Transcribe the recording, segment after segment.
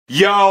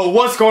Yo,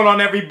 what's going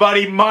on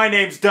everybody? My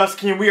name's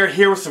Dusky and we are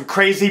here with some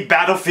crazy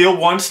Battlefield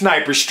 1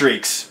 sniper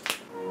streaks.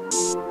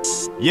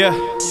 Yeah,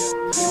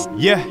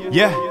 hey,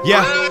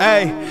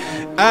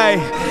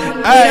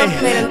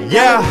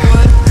 yeah.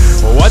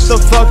 What the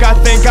fuck I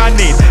think I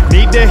need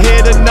to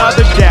hit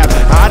another dab.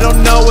 I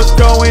don't know what's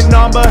going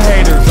on, but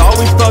haters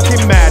always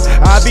fucking mad.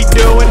 I be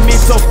doing me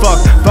so fuck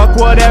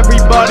what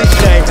everybody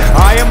say.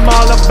 I am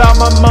all about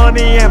my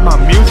money and my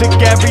music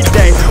every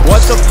day.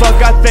 What the fuck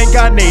I think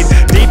I need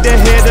to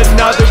hit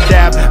another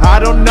dab. I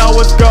don't know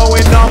what's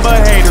going on,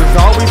 but haters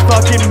always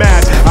fucking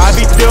mad. I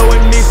be doing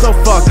me so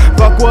fuck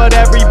what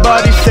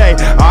everybody say.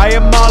 I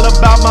am all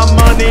about my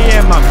money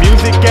and my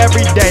music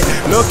every day.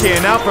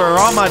 Looking out for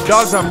all my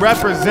dogs, I'm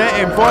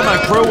representing for my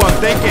crew. I'm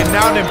thinking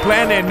out and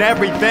planning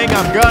everything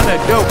I'm gonna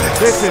do.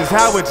 This is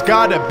how it's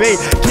gotta be.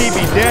 TV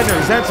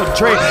dinners and some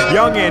treat.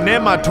 Youngin'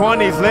 in my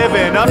 20s,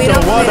 living up to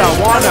what I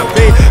wanna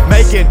be.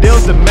 Making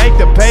deals to make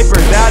the paper,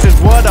 that is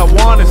what I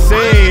wanna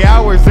see.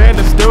 Hours in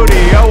the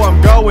studio,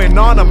 I'm going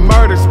on a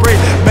murder spree.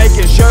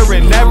 Making sure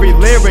in every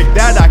lyric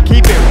that I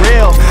keep it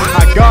real.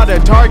 I got a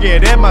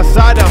target in my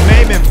sight, I'm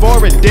aiming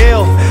for a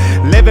deal.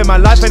 Living my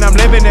life and I'm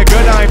living it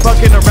good. I ain't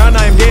fucking around,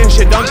 I ain't getting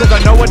shit done, cause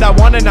I know what I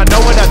want and I know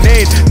what I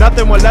need.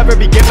 Nothing will ever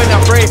be given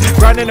out free.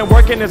 Grinding and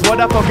working is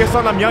what I focus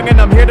on. I'm young and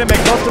I'm here to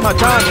make most of my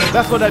time.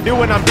 That's what I do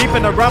when I'm deep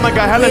in the rhyme. I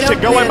got hella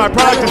shit going, my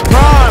product is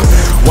prime.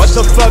 What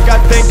the fuck I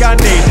think I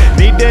need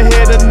to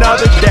hit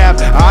another dab.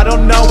 I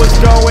don't know what's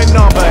going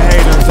on, but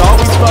haters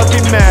always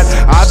fucking mad.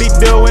 I be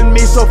doing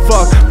me so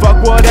fuck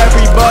what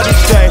everybody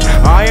say.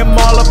 I am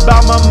all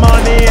about my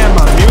money and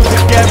my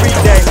music every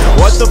day.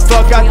 What the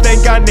fuck I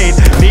think I need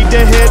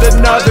to hit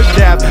another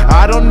dab.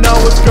 I don't know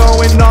what's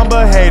going on,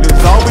 but haters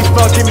always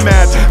fucking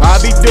mad.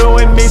 I be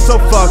doing me so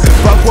fuck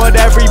what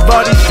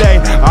everybody say.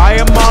 I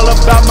am all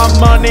about my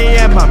money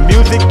and my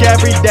music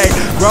every day.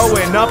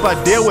 Growing up I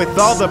deal with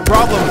all the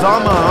problems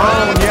on my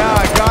own. Yeah,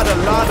 I got a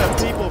lot of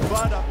people,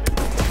 but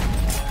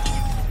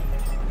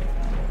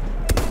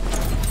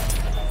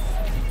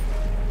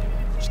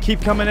just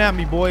keep coming at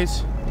me,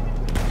 boys.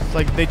 It's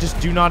like they just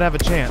do not have a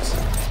chance.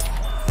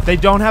 They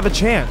don't have a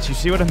chance, you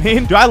see what I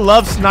mean? Dude, I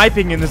love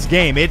sniping in this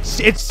game.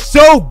 It's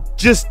so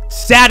just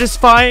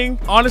satisfying.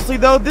 Honestly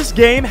though, this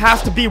game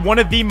has to be one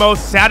of the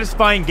most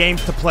satisfying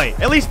games to play.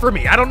 At least for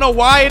me. I don't know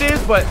why it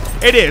is, but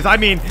it is. I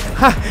mean,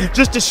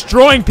 just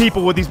destroying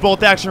people with these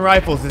bolt action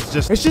rifles is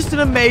just, it's just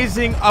an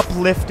amazing,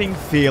 uplifting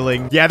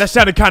feeling. Yeah, that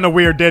sounded kind of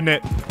weird, didn't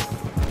it?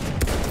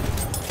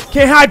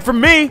 Can't hide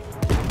from me.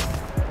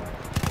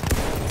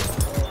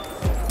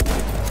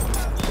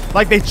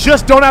 Like they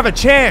just don't have a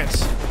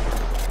chance.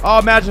 Oh,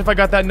 imagine if I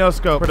got that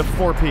no-scope for the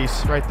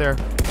 4-piece right there.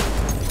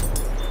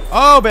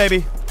 Oh,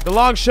 baby. The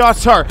long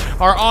shots are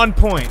on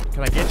point.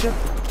 Can I get you?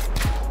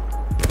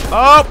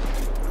 Oh!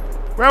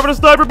 We're having a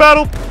sniper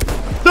battle.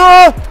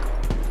 Ah!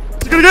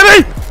 Is he gonna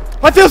get me?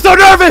 I feel so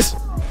nervous!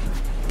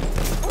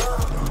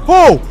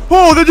 Oh!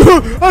 The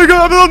dude! I'm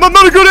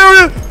not in a good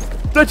area!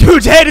 The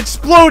dude's head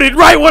exploded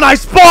right when I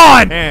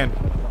spawned! Man,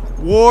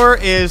 war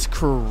is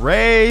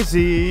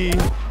crazy.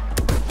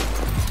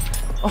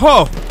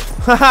 Oh!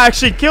 I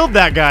actually killed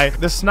that guy.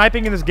 The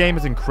sniping in this game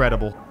is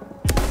incredible.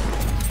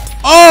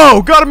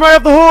 Oh, got him right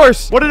off the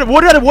horse. What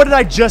did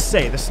I just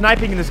say? The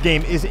sniping in this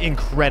game is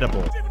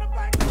incredible.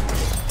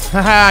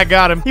 Haha, I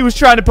got him. He was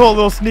trying to pull a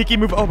little sneaky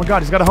move. Oh my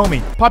god, he's got a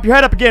homie. Pop your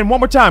head up again. One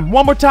more time,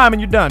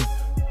 and you're done.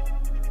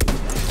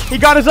 He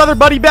got his other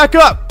buddy back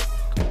up.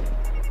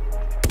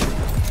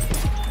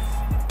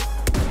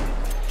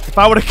 If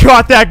I would have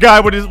caught that guy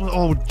with his,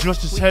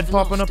 just his head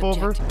popping up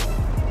over.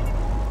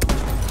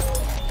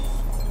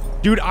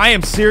 Dude, I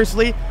am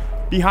seriously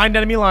behind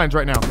enemy lines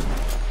right now.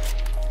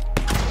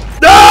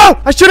 No!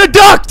 I should have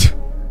ducked!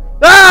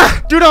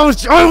 Ah! Dude, I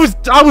was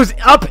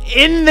up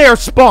in their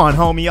spawn,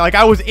 homie. Like,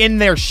 I was in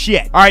their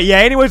shit. Alright, yeah,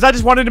 anyways, I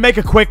just wanted to make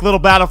a quick little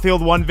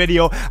Battlefield 1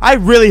 video. I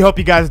really hope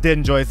you guys did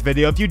enjoy this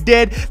video. If you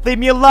did, leave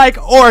me a like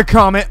or a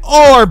comment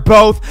or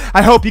both.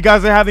 I hope you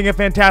guys are having a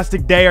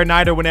fantastic day or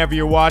night or whenever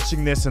you're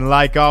watching this. And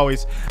like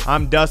always,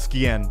 I'm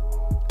Dusky and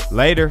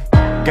later.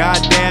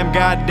 Goddamn,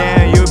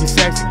 you be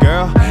sexy,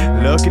 girl.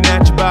 Looking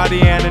at your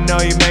body and I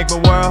know you make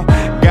my world.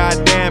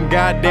 Goddamn,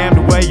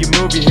 the way you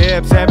move your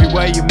hips. Every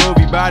way you move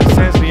your body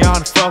sends me on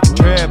a fucking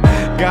trip.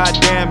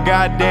 Goddamn,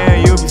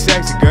 you be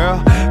sexy,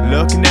 girl.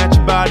 Looking at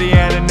your body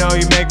and I know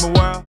you make my world.